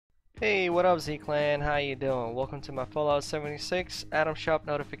Hey, what up Z-Clan? How you doing? Welcome to my Fallout 76 Atom Shop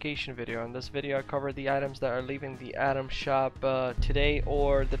notification video. In this video I cover the items that are leaving the Atom Shop today,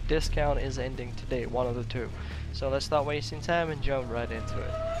 or the discount is ending today, one of the two. So let's stop wasting time and jump right into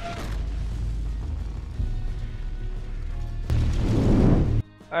it.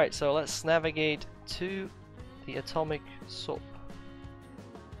 Alright, so let's navigate to the Atomic Soap.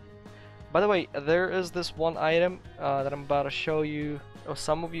 By the way, there is this one item that I'm about to show you.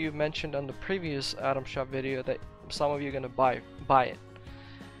 Some of you mentioned on the previous Atom Shop video that some of you are gonna buy it,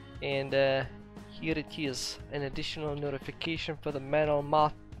 and here it is, an additional notification for the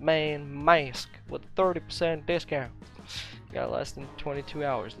Mothman Mask with 30% discount. You got less than 22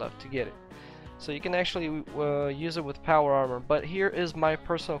 hours left to get it, so you can actually use it with power armor. But here is my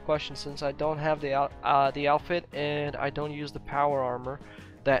personal question, since I don't have the outfit and I don't use the power armor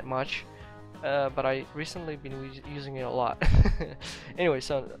that much. But I recently been using it a lot. Anyway,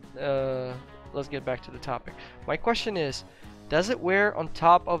 so let's get back to the topic. My question is, does it wear on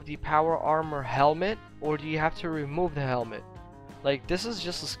top of the power armor helmet, or do you have to remove the helmet? Like, this is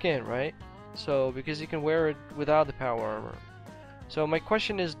just a skin, right? So because you can wear it without the power armor. So my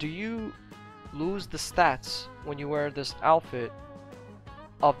question is, do you lose the stats when you wear this outfit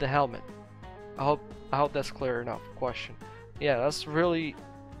of the helmet? I hope that's clear enough. Question. Yeah, that's really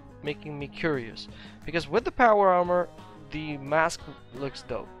making me curious, because with the power armor the mask looks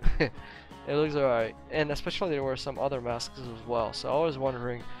dope. It looks alright, and especially there were some other masks as well, so I was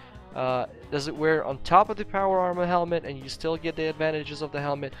wondering, does it wear on top of the power armor helmet and you still get the advantages of the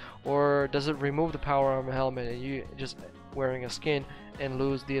helmet, or does it remove the power armor helmet and you just wearing a skin and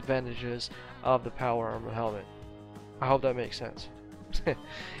lose the advantages of the power armor helmet? I hope that makes sense.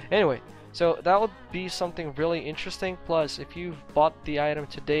 Anyway, so that would be something really interesting. Plus, if you've bought the item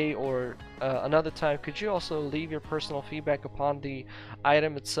today or another time, could you also leave your personal feedback upon the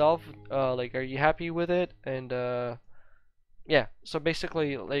item itself? Like, are you happy with it? And yeah, so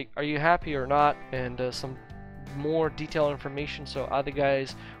basically, like, are you happy or not? And some more detailed information, so other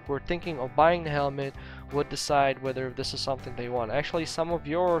guys who are thinking of buying the helmet would decide whether this is something they want. Actually, some of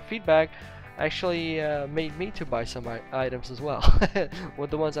your feedback actually made me to buy some items as well, with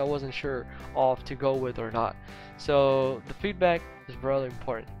the ones I wasn't sure of to go with or not. So the feedback is really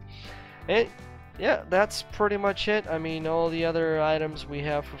important. And yeah, that's pretty much it. I mean, all the other items we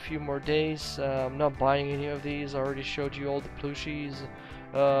have for a few more days. I'm not buying any of these. I already showed you all the plushies,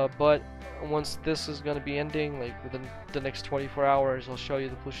 but once this is going to be ending, like within the next 24 hours, I'll show you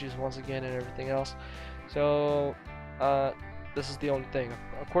the plushies once again and everything else. So this is the only thing.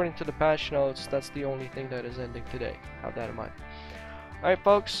 According to the patch notes, that's the only thing that is ending today. Have that in mind. Alright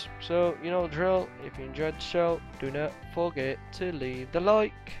folks, so you know the drill. If you enjoyed the show, do not forget to leave the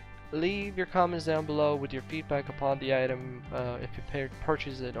like. Leave your comments down below with your feedback upon the item, if you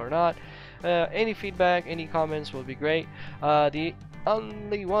purchase it or not. Any feedback, any comments will be great. The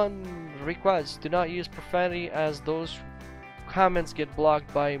only one request, do not use profanity, as those comments get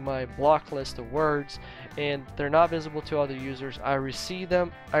blocked by my block list of words and they're not visible to other users. I receive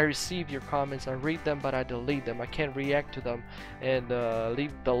them, I receive your comments, I read them, but I delete them. I can't react to them and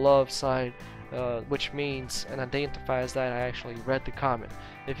leave the love sign, which means and identifies that I actually read the comment.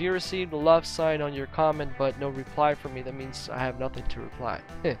 If you receive the love sign on your comment but no reply from me, that means I have nothing to reply.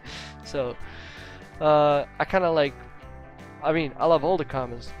 So I kind of like, I mean, I love all the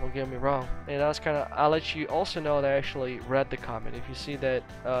comments, don't get me wrong, and that's kind of, I'll let you also know that I actually read the comment. If you see that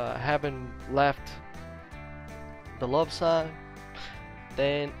I haven't left the love sign,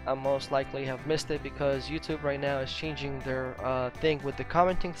 then I most likely have missed it, because YouTube right now is changing their thing with the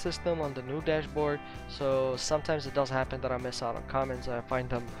commenting system on the new dashboard. So sometimes it does happen that I miss out on comments. I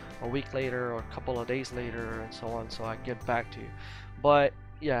find them a week later or a couple of days later and so on, so I get back to you. But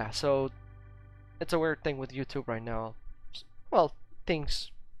yeah, so it's a weird thing with YouTube right now. Well, things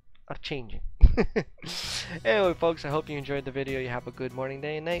are changing. Anyway folks, I hope you enjoyed the video. You have a good morning,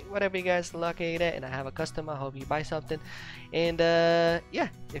 day, and night, whatever you guys lucky at. And I have a customer, I hope you buy something. And yeah,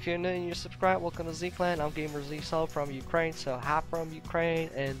 if you're new and you're subscribed, welcome to Z-Clan. I'm Gamer Z Soul from Ukraine, so hi from Ukraine,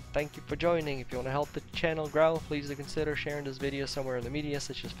 and thank you for joining. If you want to help the channel grow, please do consider sharing this video somewhere in the media,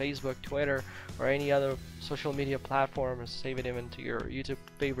 such as Facebook, Twitter, or any other social media platform, and save it into your YouTube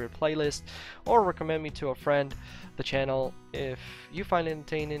favorite playlist, or recommend me to a friend the channel if you find it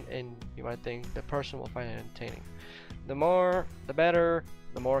entertaining and you might think the person will find it entertaining. The more the better,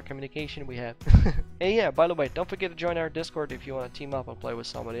 the more communication we have. And yeah, by the way, don't forget to join our Discord if you want to team up and play with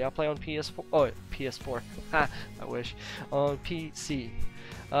somebody. I play on PS4. Oh, PS4. I wish. On PC.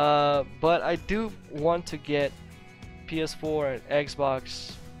 But I do want to get PS4 and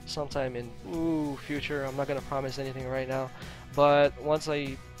Xbox sometime in future. I'm not gonna promise anything right now, but once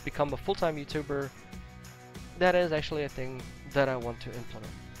I become a full-time YouTuber, that is actually a thing that I want to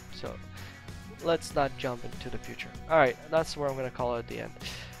implement. So let's not jump into the future. Alright, that's where I'm gonna call it at the end.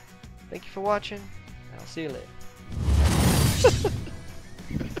 Thank you for watching, and I'll see you later.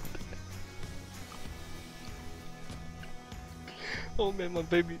 Oh man, my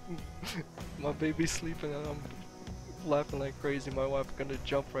baby's sleeping and I'm laughing like crazy. My wife's gonna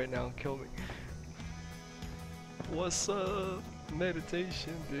jump right now and kill me. What's up?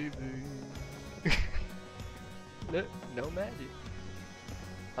 Meditation, baby. No magic.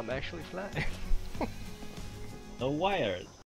 I'm actually flying. No wires.